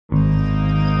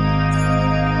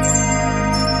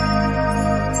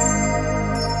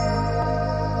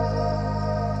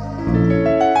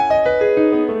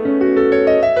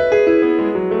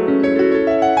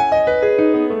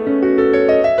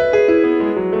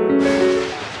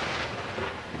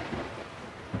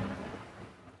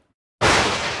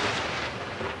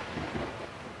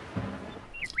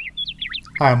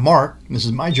Hi, I'm Mark, and this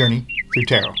is my journey through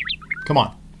tarot. Come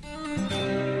on.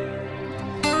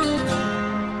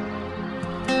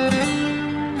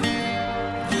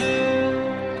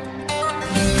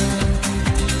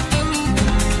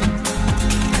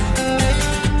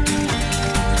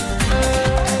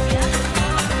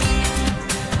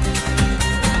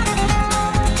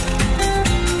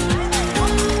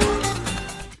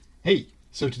 Hey,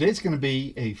 so today's going to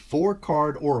be a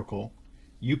 4-card oracle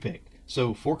you pick.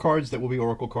 So 4 cards that will be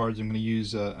oracle cards. I'm going to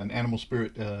use an animal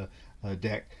spirit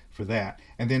deck for that.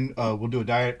 And then we'll do a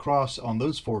dyadic cross on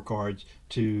those 4 cards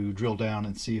to drill down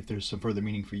and see if there's some further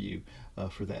meaning for you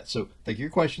for that. So think of your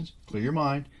questions, clear your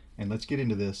mind, and let's get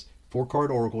into this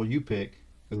 4-card oracle you pick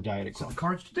for the dyadic cross. So the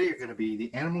cards today are going to be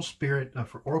the animal spirit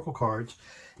for oracle cards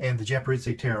and the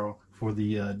Japaritse tarot for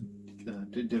the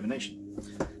divination.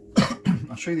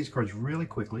 I'll show you these cards really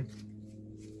quickly.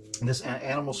 And this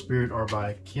animal spirit are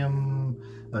by Kim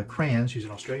Krans. She's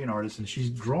an Australian artist, and she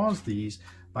draws these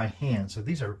by hand. So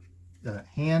these are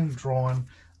hand drawn.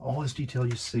 All this detail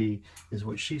you see is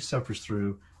what she suffers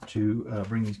through to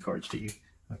bring these cards to you.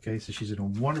 Okay, so she's a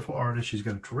wonderful artist. She's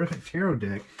got a terrific tarot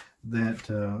deck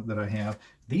that I have.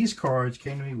 These cards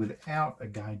came to me without a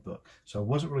guidebook, so I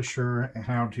wasn't really sure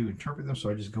how to interpret them.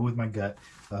 So I just go with my gut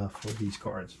for these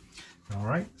cards. All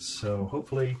right, so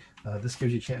hopefully this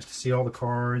gives you a chance to see all the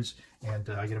cards, and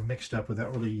I get them mixed up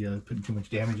without really putting too much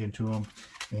damage into them.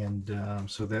 And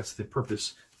so that's the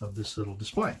purpose of this little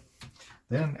display.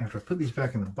 Then after I put these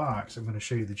back in the box, I'm going to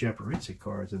show you the Japaritse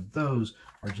cards, and those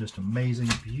are just amazing,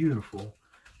 beautiful,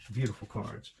 beautiful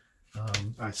cards.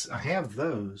 I have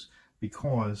those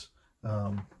because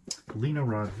Lena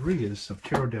Rodriguez of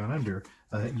Tarot Down Under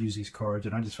used these cards,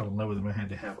 and I just fell in love with them. I had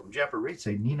to have them.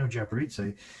 Japaritse, Nino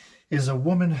Japaritse, is a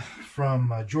woman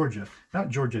from Georgia. Not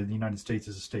Georgia in the United States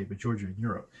as a state, but Georgia in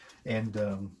Europe.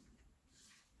 And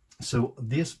so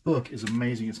this book is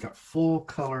amazing. It's got full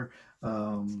color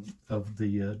of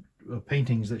the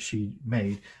paintings that she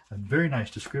made. A very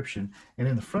nice description. And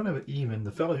in the front of it even,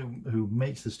 the fellow who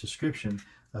makes this description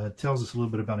tells us a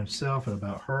little bit about himself and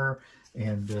about her.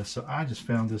 And so I just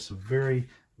found this a very,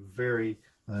 very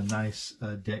nice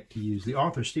deck to use. The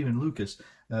author, Stephen Lucas,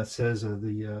 says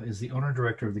is the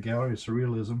owner-director of the Gallery of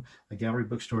Surrealism, a gallery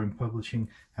bookstore and publishing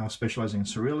house specializing in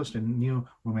surrealist and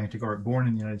neo-romantic art. Born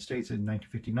in the United States in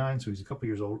 1959, so he's a couple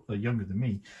years old, younger than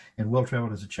me, and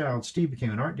well-traveled as a child. Steve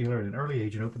became an art dealer at an early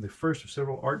age and opened the first of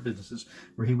several art businesses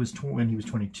when he was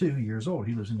 22 years old.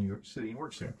 He lives in New York City and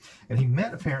works there. And he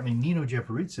met, apparently, Nino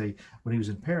Japaritse when he was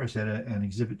in Paris at an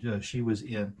exhibit she was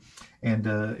in. And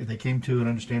they came to an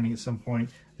understanding at some point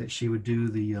that she would do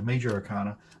the major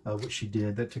arcana, which she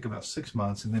did. That took about 6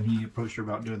 months, and then he approached her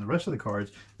about doing the rest of the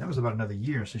cards. That was about another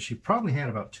year. So she probably had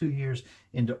about 2 years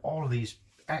into all of these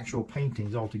actual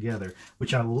paintings altogether,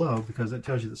 which I love because that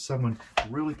tells you that someone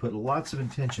really put lots of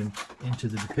intention into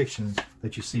the depictions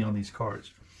that you see on these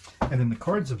cards. And then the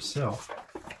cards themselves,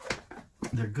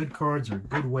 they're good cards, they're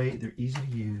good weight, they're easy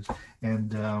to use, and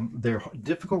they're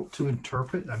difficult to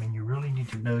interpret. I mean, you really need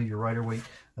to know your Rider-Waite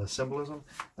symbolism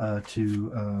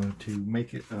to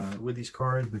make it with these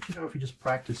cards. But you know, if you just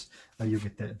practice, you'll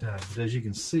get that done. But as you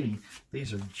can see,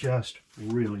 these are just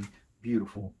really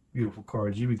beautiful, beautiful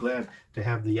cards. You'd be glad to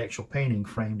have the actual painting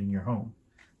framed in your home,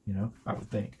 you know, I would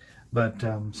think. But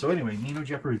so anyway, Nino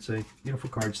Japaritse, beautiful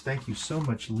cards. Thank you so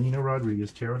much, Lena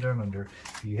Rodriguez, Tarot Down Under.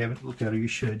 If you haven't looked at her, you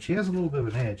should. She has a little bit of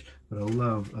an edge, but I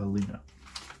love Lena.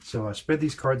 So I spread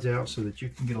these cards out so that you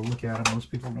can get a look at them.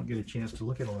 Most people don't get a chance to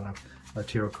look at a lot of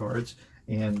tarot cards,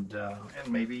 and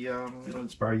maybe it'll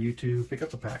inspire you to pick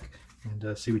up a pack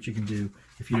and see what you can do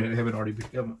if you haven't already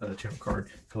become a tarot card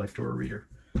collector or reader.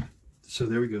 So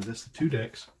there we go. That's the 2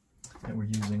 decks that we're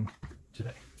using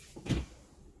today.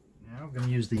 Now I'm going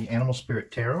to use the Animal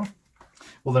Spirit Tarot.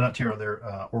 Well, they're not tarot, they're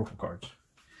oracle cards.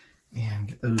 And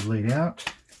get those laid out.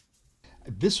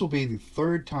 This will be the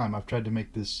 3rd time I've tried to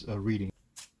make this reading.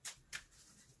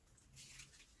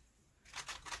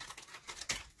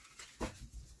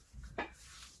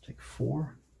 Take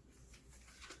 4.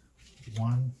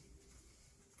 1,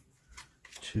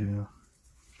 2,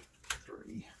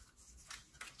 3,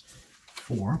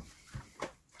 4. Go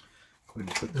ahead and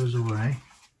put those away.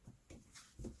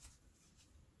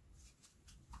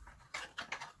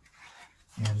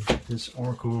 And get this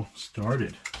oracle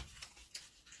started.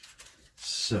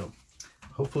 So,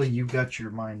 hopefully you've got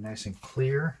your mind nice and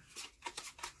clear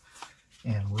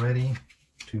and ready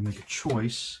to make a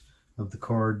choice of the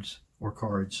cards or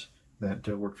cards that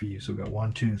work for you. So we've got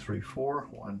 1, 2, 3, 4,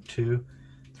 1, 2,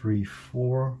 3,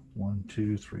 4, 1,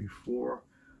 2, 3, 4,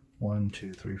 1,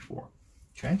 2, 3, 4.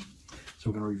 Okay, so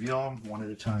we're going to reveal them one at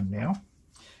a time now.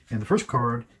 And the first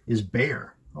card is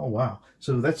Bear. Oh, wow.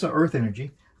 So that's Earth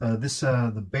energy.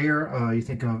 The bear you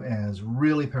think of as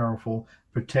really powerful,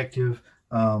 protective,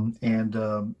 and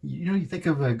you think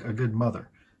of a good mother.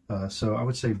 So I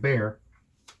would say Bear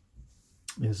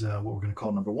is what we're going to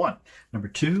call number 1. Number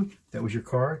 2, that was your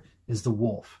card, is the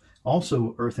Wolf.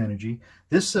 Also Earth energy.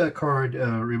 This card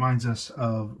reminds us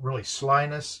of really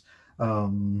slyness,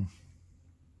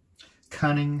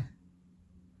 cunning,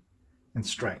 and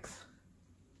strength.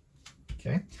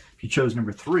 Okay. If you chose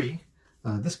number 3,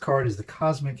 this card is the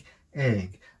Cosmic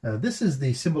Egg. This is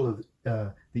the symbol of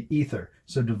the ether,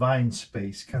 so divine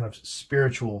space, kind of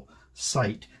spiritual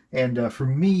sight. And for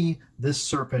me, this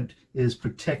serpent is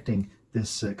protecting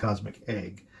this cosmic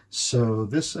egg. So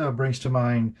this brings to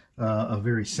mind a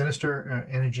very sinister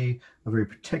energy, a very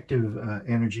protective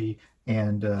energy,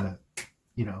 and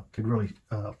could really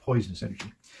poisonous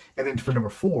energy. And then for number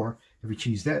 4, if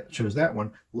you chose that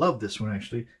one, love this one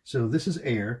actually. So this is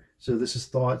air. So this is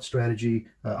thought, strategy,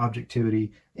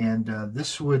 objectivity, and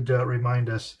this would remind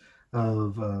us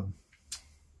of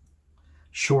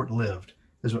short-lived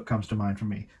is what comes to mind for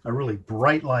me. A really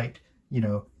bright light,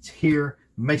 it's here,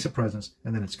 makes a presence,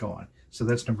 and then it's gone. So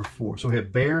that's number 4. So we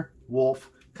have Bear,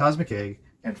 Wolf, Cosmic Egg,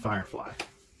 and Firefly.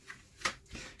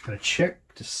 Gonna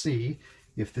check to see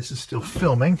if this is still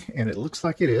filming, and it looks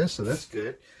like it is, so that's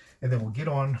good. And then we'll get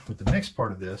on with the next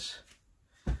part of this,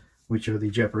 which are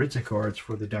the Japaritza cards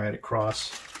for the Dyadic Cross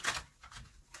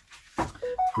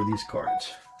for these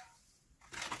cards.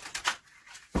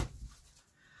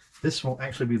 This will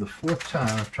actually be the 4th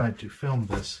time I've tried to film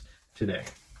this today.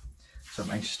 So I'm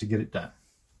anxious to get it done.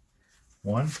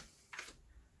 1,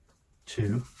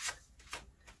 2,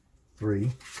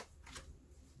 3,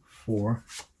 4,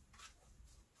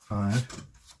 5,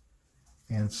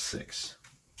 and 6.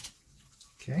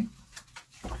 Okay.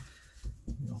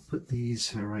 I'll put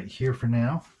these right here for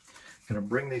now. I'm going to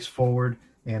bring these forward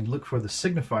and look for the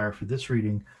signifier for this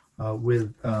reading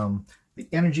with the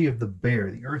energy of the bear,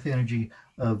 the earth energy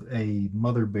of a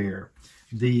mother bear.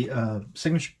 The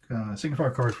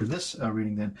signifier card for this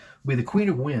reading then would be the Queen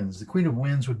of Winds. The Queen of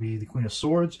Winds would be the Queen of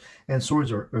Swords, and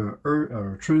swords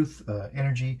are truth,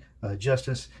 energy,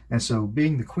 justice, and so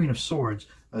being the Queen of Swords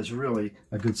is really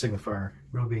a good signifier,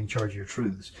 really being in charge of your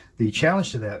truths. The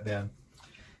challenge to that then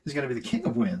is going to be the King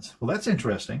of Winds. Well, that's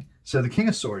interesting. So the King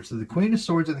of Swords, so the Queen of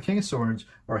Swords and the King of Swords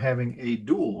are having a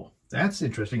duel. That's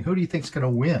interesting. Who do you think is going to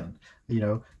win?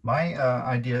 My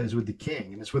idea is with the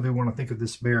King, and it's whether we want to think of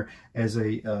this bear as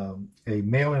a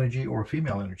male energy or a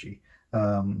female energy.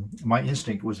 My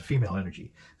instinct was a female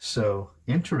energy. So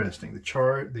interesting. The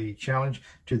challenge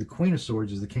to the Queen of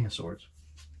Swords is the King of Swords.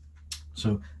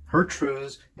 So her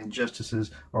truths and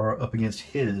justices are up against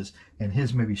his, and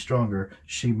his may be stronger.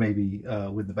 She may be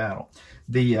with the battle.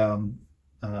 The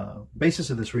basis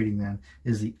of this reading then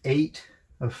is the 8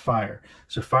 of fire.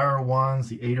 So fire wands,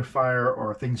 the 8 of fire,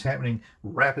 are things happening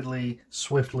rapidly,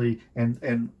 swiftly,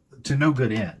 and to no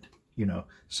good end.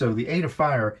 So the 8 of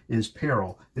fire is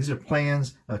peril. These are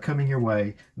plans coming your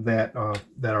way that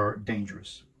are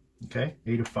dangerous. Okay,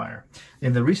 8 of fire.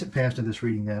 In the recent past of this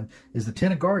reading then is the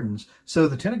 10 of Gardens. So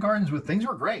the 10 of Gardens, with things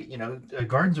were great.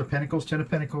 Gardens are Pentacles. 10 of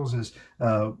Pentacles is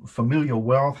familial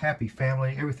wealth, happy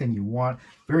family, everything you want.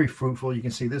 Very fruitful. You can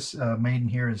see this maiden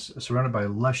here is surrounded by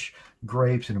lush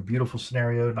grapes in a beautiful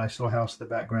scenario, nice little house in the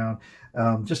background.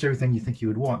 Just everything you think you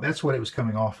would want. That's what it was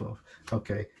coming off of.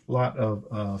 Okay, a lot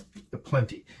of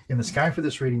plenty. In the sky for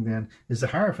this reading then is the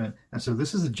Hierophant. And so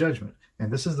this is the judgment,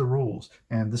 and this is the rules,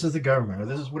 and this is the government, or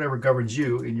this is whatever governs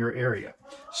you in your area.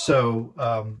 So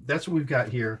that's what we've got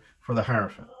here for the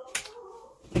Hierophant.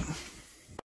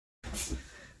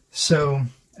 So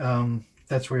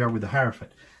that's where we are with the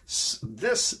Hierophant.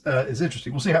 This is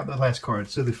interesting. We'll see how the last card.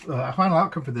 So the final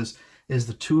outcome for this is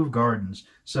the 2 of Gardens.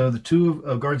 So the 2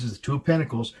 of Gardens is the 2 of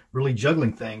Pentacles, really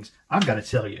juggling things. I've got to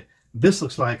tell you, this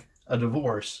looks like a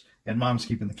divorce and mom's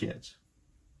keeping the kids.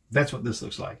 That's what this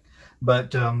looks like.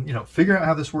 But, figure out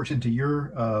how this works into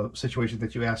your situation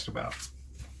that you asked about.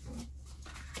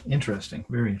 Interesting.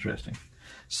 Very interesting.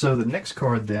 So the next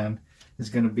card then is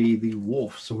going to be the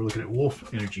Wolf. So we're looking at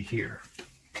wolf energy here.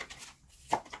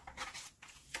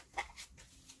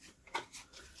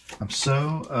 I'm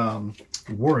so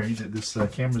worried that this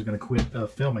camera is going to quit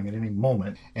filming at any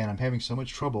moment, and I'm having so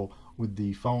much trouble with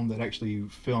the phone that actually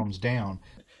films down.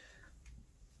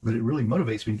 But it really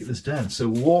motivates me to get this done. So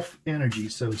wolf energy,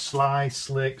 so sly,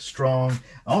 slick, strong,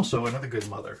 also another good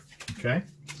mother, okay?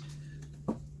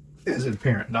 As a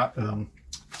parent, not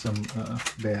some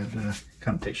bad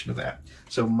connotation of that.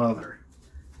 So mother,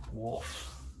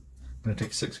 wolf. I'm going to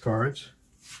take 6 cards.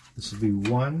 This will be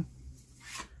 1,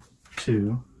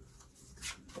 2,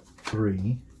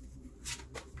 3,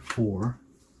 4,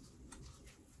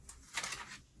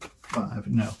 5.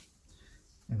 No.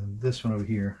 And then this one over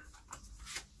here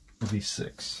will be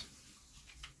 6.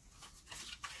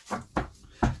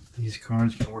 These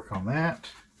cards can work on that.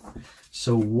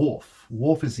 So Wolf.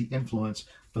 Wolf is the influence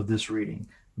of this reading.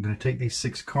 I'm going to take these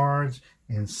 6 cards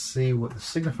and see what the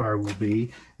signifier will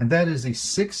be. And that is a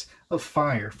 6 of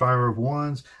fire. Fire of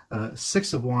Wands.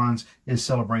 6 of Wands is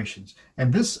celebrations.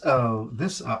 And this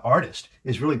artist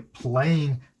is really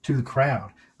playing to the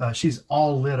crowd. She's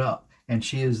all lit up, and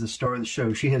she is the star of the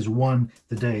show. She has won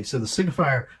the day. So the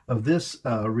signifier of this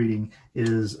reading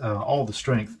is all the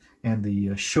strength and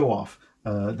the show-off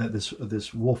that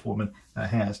this wolf woman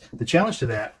has. The challenge to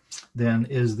that, then,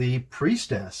 is the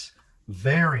priestess.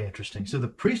 Very interesting. So the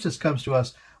priestess comes to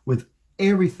us with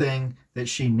everything that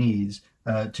she needs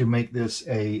to make this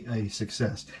a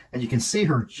success. And you can see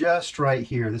her just right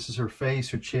here. This is her face,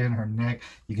 her chin, her neck.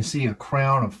 You can see a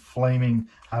crown of flaming,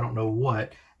 I don't know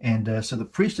what. And so the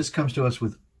priestess comes to us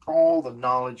with all the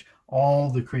knowledge,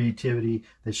 all the creativity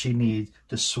that she needs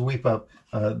to sweep up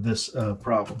this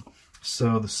problem.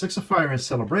 So the 6 of fire is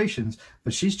celebrations,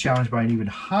 but she's challenged by an even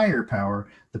higher power,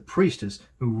 the priestess,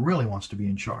 who really wants to be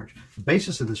in charge. The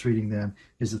basis of this reading, then,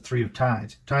 is the 3 of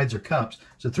tides. Tides are cups.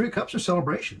 So 3 of cups are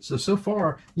celebrations. So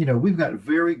far, you know, we've got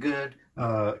very good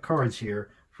cards here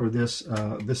for this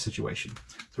this situation.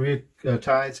 3 of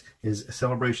tides is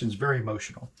celebrations, very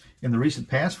emotional. In the recent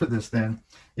past for this, then,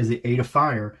 is the 8 of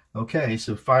fire. Okay,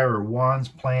 so fire are wands,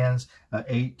 plans.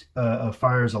 8 of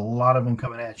fire is a lot of them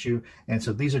coming at you, and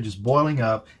so these are just boiling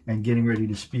up and getting ready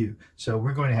to spew. So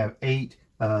we're going to have 8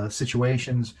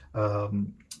 situations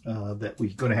that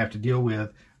we're going to have to deal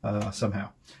with somehow.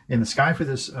 In the sky for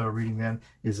this reading, then,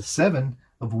 is a 7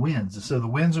 of winds. So the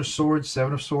winds are swords.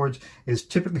 7 of swords is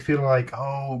typically feeling like,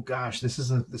 oh gosh, this is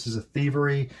a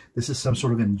thievery. This is some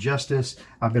sort of injustice.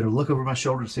 I better look over my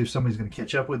shoulder to see if somebody's going to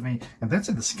catch up with me. And that's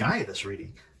in the sky of this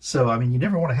reading. So I mean, you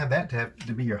never want to have that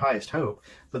to be your highest hope.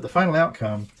 But the final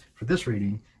outcome for this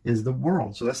reading is the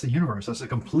world. So that's the universe. That's a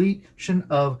completion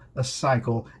of a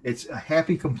cycle. It's a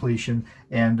happy completion,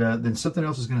 and then something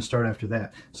else is going to start after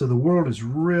that. So the world is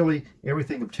really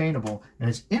everything obtainable, and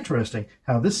it's interesting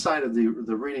how this side of the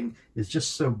reading is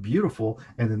just so beautiful,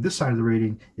 and then this side of the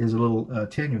reading is a little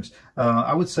tenuous.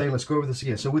 I would say, let's go over this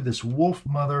again. So with this wolf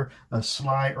mother,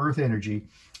 sly earth energy,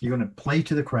 you're going to play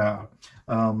to the crowd.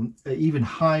 Even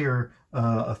higher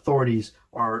authorities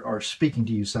are speaking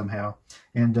to you somehow,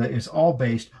 and it's all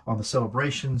based on the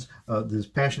celebrations, the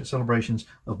passionate celebrations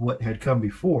of what had come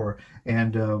before.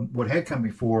 And what had come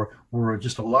before were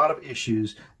just a lot of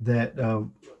issues that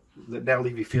that now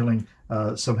leave you feeling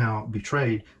somehow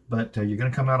betrayed. But you're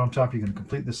going to come out on top. You're going to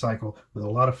complete the cycle with a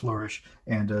lot of flourish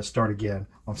and start again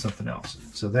on something else.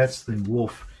 So that's the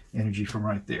wolf energy from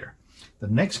right there. The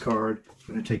next card,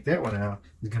 I'm going to take that one out,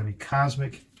 is going to be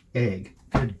Cosmic Egg.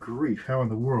 Good grief, how in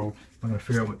the world am I going to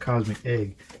figure out what Cosmic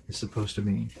Egg is supposed to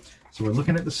mean? So we're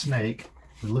looking at the snake.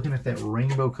 We're looking at that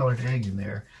rainbow-colored egg in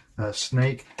there.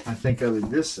 Snake, I think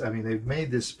of this, I mean,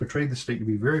 they've portrayed the snake to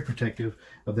be very protective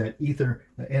of that ether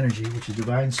energy, which is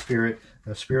divine spirit,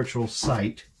 spiritual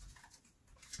sight.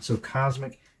 So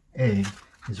Cosmic Egg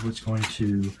is what's going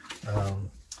to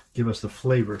give us the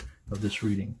flavor of this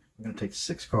reading. I'm going to take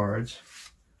 6 cards.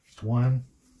 1,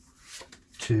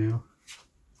 2,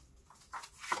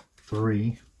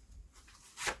 3,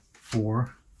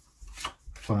 4,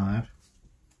 5,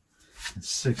 and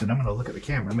 6. And I'm going to look at the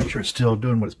camera and make sure it's still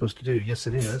doing what it's supposed to do. Yes,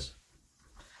 it is.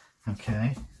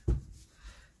 Okay.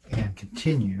 And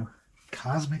continue.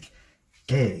 Cosmic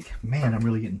Egg. Man, I'm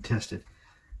really getting tested.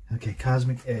 Okay,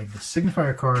 Cosmic Egg. The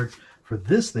signifier card for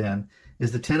this, then,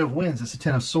 is the 10 of Winds. It's the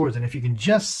 10 of Swords. And if you can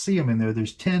just see them in there,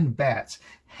 there's 10 bats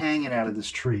hanging out of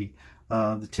this tree.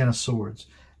 The 10 of Swords.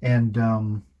 And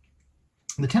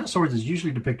the 10 of Swords is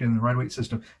usually depicted in the Rider-Waite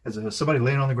system as somebody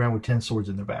laying on the ground with 10 swords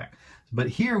in their back. But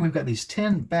here we've got these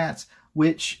 10 bats,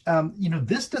 which, you know,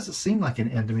 this doesn't seem like an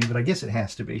end to me, but I guess it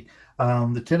has to be.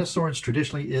 The 10 of Swords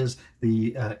traditionally is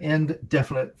the end,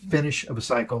 definite finish of a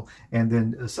cycle, and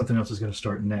then something else is going to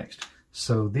start next.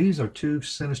 So these are 2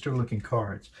 sinister-looking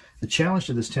cards. The challenge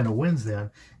to this 10 of Winds,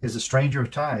 then, is the Stranger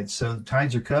of Tides. So the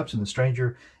Tides are cups, and the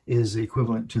Stranger is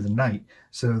equivalent to the Knight.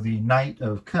 So the Knight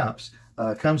of Cups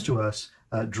comes to us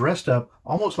dressed up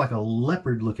almost like a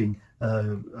leopard-looking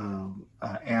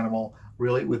animal,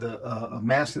 really with a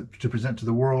mask to present to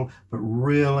the world, but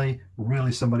really,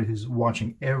 really somebody who's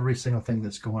watching every single thing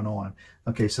that's going on.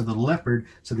 Okay, so the leopard,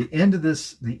 so the end of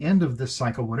this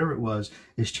cycle, whatever it was,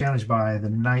 is challenged by the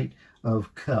Knight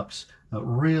of Cups,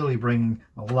 really bringing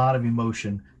a lot of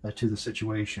emotion to the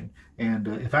situation. And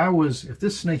if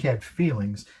this snake had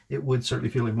feelings, it would certainly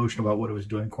feel emotional about what it was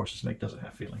doing. Of course, the snake doesn't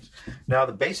have feelings. Now,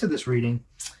 the base of this reading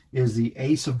is the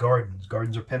Ace of Gardens.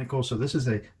 Gardens are pentacles, so this is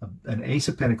an Ace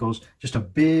of Pentacles, just a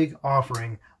big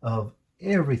offering of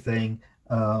everything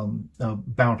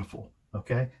bountiful.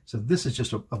 Okay, so this is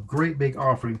just a great big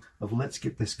offering of let's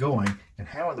get this going. And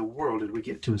how in the world did we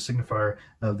get to a signifier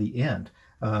of the end?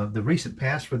 The recent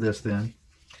past for this then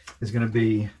is going to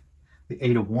be the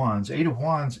Eight of Wands. Eight of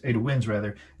Winds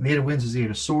rather. And the Eight of Winds is the Eight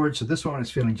of Swords. So this woman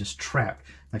is feeling just trapped,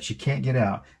 like she can't get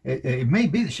out. It may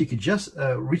be that she could just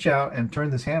reach out and turn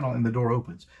this handle and the door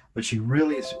opens. But she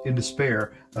really is in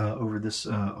despair over this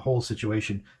whole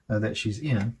situation that she's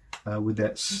in with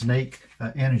that snake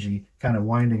energy kind of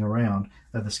winding around.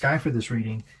 The sky for this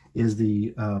reading is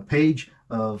the Page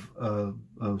of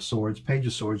Swords, Page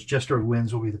of Swords. Jester of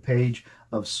Winds will be the Page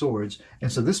of Swords. And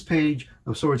so this Page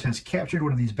of Swords has captured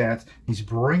one of these bats. He's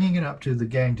bringing it up to the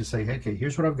gang to say, hey, okay,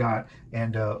 here's what I've got,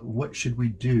 and what should we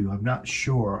do? I'm not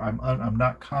sure. I'm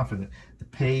not confident. The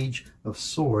Page of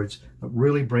Swords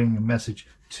really bringing a message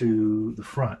to the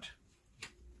front.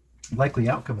 Likely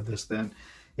outcome of this then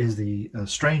is the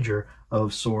Stranger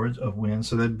of Swords of Winds.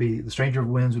 So that'd be the Stranger of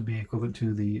Winds would be equivalent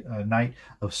to the Knight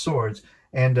of Swords.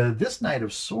 And this Knight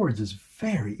of Swords is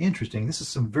very interesting. This is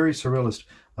some very surrealist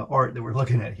art that we're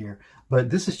looking at here. But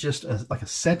this is just like a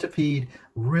centipede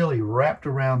really wrapped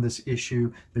around this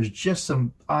issue. There's just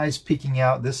some eyes peeking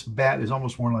out. This bat is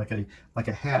almost worn like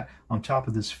a hat on top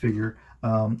of this figure,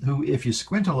 who, if you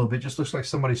squint a little bit, just looks like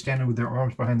somebody standing with their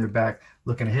arms behind their back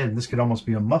looking ahead. And this could almost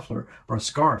be a muffler or a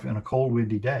scarf in a cold,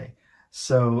 windy day.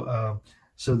 So,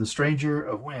 so the Stranger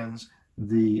of Winds,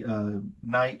 the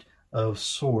Knight of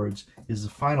Swords is the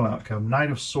final outcome.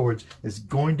 Knight of Swords is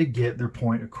going to get their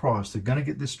point across. They're going to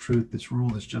get this truth, this rule,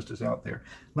 this justice out there.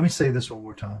 Let me say this one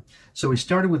more time. So we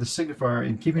started with the signifier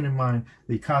and keeping in mind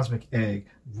the cosmic egg.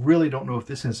 Really don't know if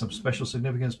this has some special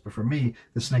significance, but for me,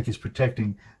 the snake is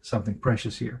protecting something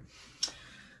precious here.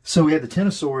 So we had the Ten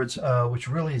of Swords, which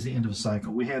really is the end of a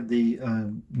cycle. We had the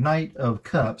Knight of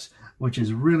Cups, which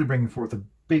is really bringing forth a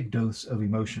big dose of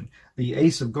emotion. The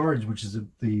Ace of Guards, which is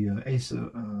the Ace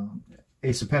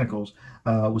of Pentacles,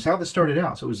 was how this started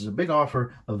out. So it was a big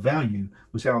offer of value,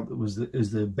 was how it was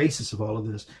is the basis of all of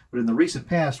this. But in the recent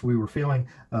past, we were feeling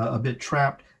a bit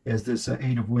trapped as this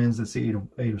Eight of Winds. That's the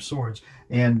Eight of Swords,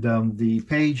 and the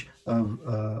Page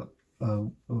of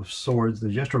Swords, the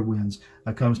Jester of Winds,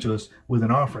 comes to us with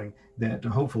an offering that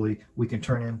hopefully we can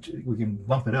turn into, we can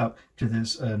bump it up to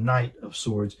this Knight of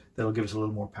Swords that'll give us a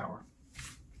little more power.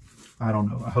 I don't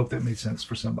know. I hope that made sense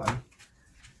for somebody.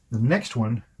 The next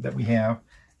one that we have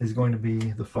is going to be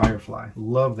the Firefly.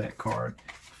 Love that card.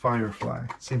 Firefly.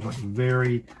 Seems like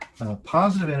very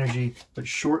positive energy, but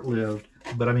short-lived.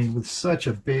 But I mean, with such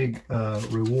a big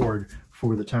reward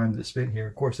for the time that's spent here.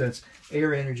 Of course, that's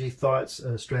air energy, thoughts,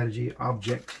 strategy,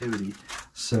 objectivity.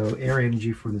 So air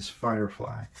energy for this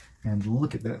Firefly. And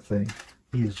look at that thing.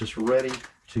 He is just ready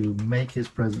to make his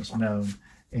presence known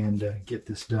and get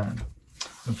this done.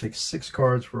 I'm going to take 6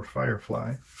 cards for a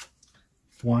Firefly.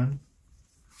 1,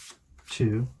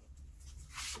 2,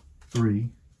 3,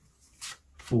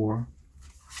 4,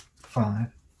 5,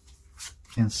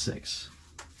 and 6.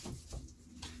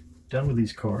 Done with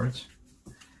these cards.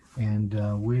 And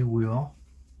we will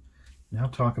now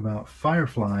talk about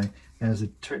Firefly as a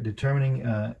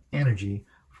determining energy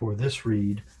for this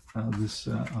read,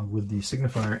 with the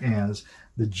signifier as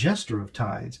the Jester of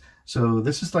Tides. So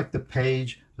this is like the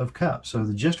Page of Cups. So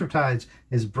the Jester of Tides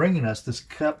is bringing us this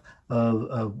cup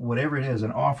of whatever it is,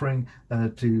 an offering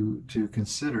to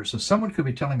consider. So someone could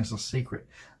be telling us a secret,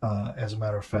 as a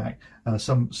matter of fact,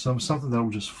 something that will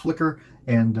just flicker,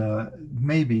 and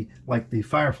maybe like the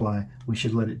Firefly, we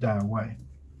should let it die away.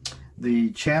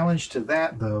 The challenge to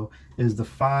that, though, is the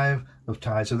Five of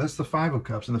Tides. So that's the Five of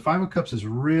Cups. And the Five of Cups is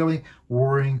really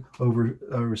worrying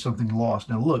over something lost.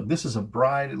 Now, look, this is a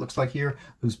bride, it looks like here,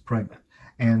 who's pregnant.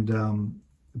 And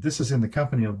this is in the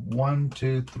company of 1,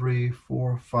 2, 3,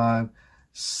 4, 5,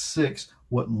 6,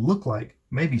 what look like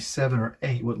maybe 7 or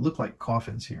 8, what look like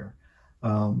coffins here,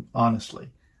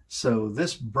 honestly. So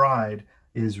this bride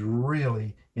is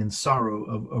really in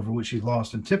sorrow over what she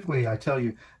lost. And typically I tell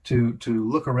you to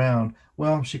look around.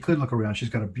 Well, she could look around. She's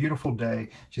got a beautiful day.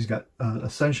 She's got a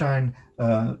sunshine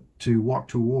to walk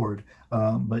toward,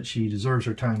 but she deserves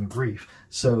her time of grief.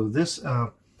 So this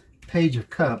Page of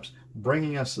Cups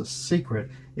bringing us a secret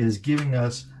is giving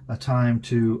us a time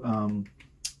to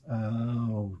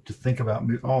think about,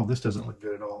 oh, this doesn't look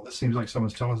good at all. This seems like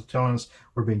someone's telling us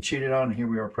we're being cheated on, and here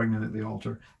we are pregnant at the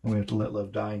altar, and we have to let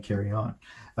love die and carry on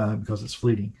because it's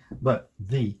fleeting. But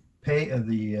the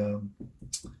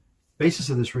basis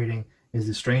of this reading is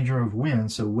the stranger of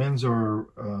winds. So winds are,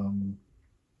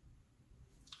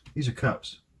 these are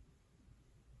cups.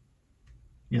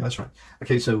 Yeah, that's right.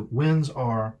 Okay, so winds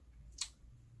are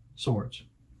swords.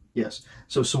 Yes,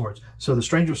 so swords. So the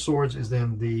stranger of swords is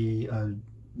then the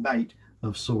knight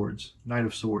of swords, knight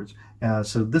of swords.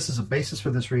 So this is a basis for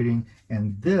this reading,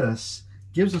 and this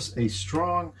gives us a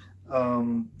strong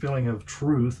feeling of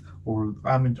truth, or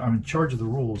I'm in charge of the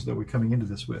rules that we're coming into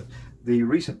this with. The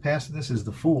recent past of this is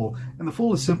the Fool, and the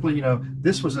Fool is simply, you know,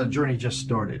 this was a journey just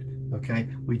started. Okay,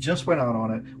 we just went out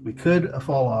on it. We could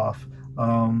fall off,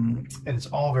 and it's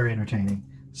all very entertaining.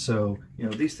 So, you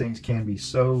know, these things can be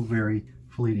so very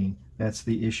fleeting. That's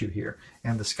the issue here.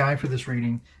 And the sky for this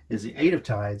reading is the Eight of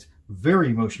Tides. Very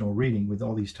emotional reading with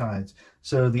all these tides.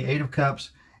 So the Eight of Cups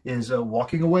is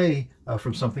walking away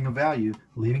from something of value,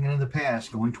 leaving it in the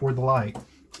past, going toward the light.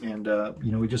 And,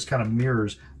 you know, it just kind of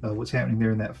mirrors what's happening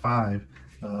there in that Five.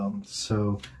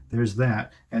 So there's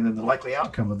that. And then the likely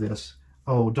outcome of this,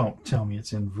 oh, don't tell me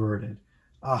it's inverted.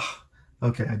 Ah.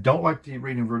 Okay, I don't like to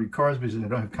read inverted cards because I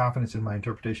don't have confidence in my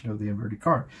interpretation of the inverted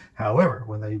card. However,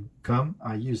 when they come,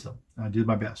 I use them. I do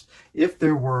my best. If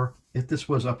this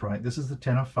was upright, this is the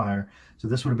Ten of Fire. So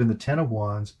this would have been the Ten of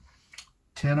Wands.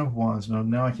 Ten of Wands. No,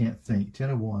 now I can't think.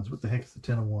 Ten of Wands. What the heck is the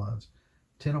Ten of Wands?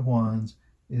 Ten of Wands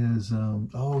is,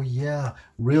 oh yeah,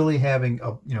 really having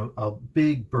a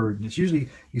big burden. It's usually,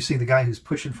 you see the guy who's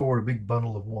pushing forward a big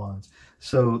bundle of wands.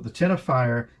 So the Ten of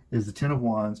Fire is the Ten of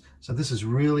Wands. So this is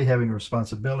really having a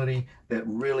responsibility that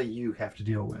really you have to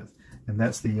deal with. And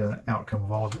that's the outcome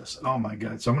of all of this. Oh my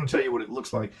God. So I'm going to tell you what it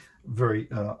looks like very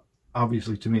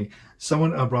obviously to me.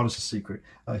 Someone brought us a secret.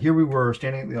 Here we were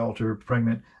standing at the altar,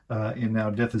 pregnant, and now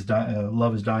death is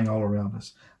love is dying all around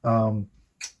us.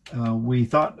 We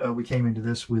thought we came into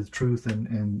this with truth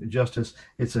and justice.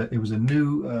 It was a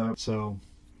new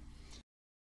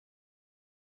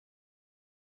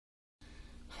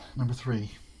number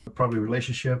 3. Probably a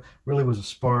relationship really was a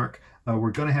spark.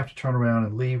 We're going to have to turn around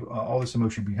and leave all this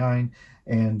emotion behind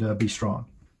and be strong.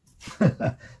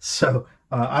 So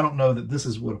I don't know that this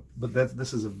is but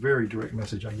this is a very direct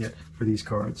message I get for these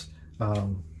cards.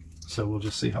 So we'll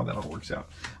just see how that all works out.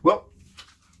 Well,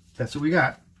 that's what we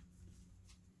got.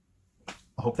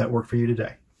 I hope that worked for you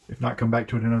today. If not, come back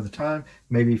to it another time.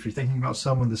 Maybe if you're thinking about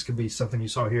someone, this could be something you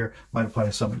saw here, might apply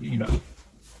to someone you know.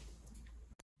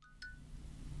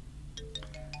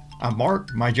 I'm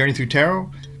Mark, My Journey Through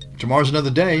Tarot. Tomorrow's another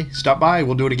day. Stop by,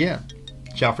 we'll do it again.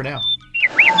 Ciao for now.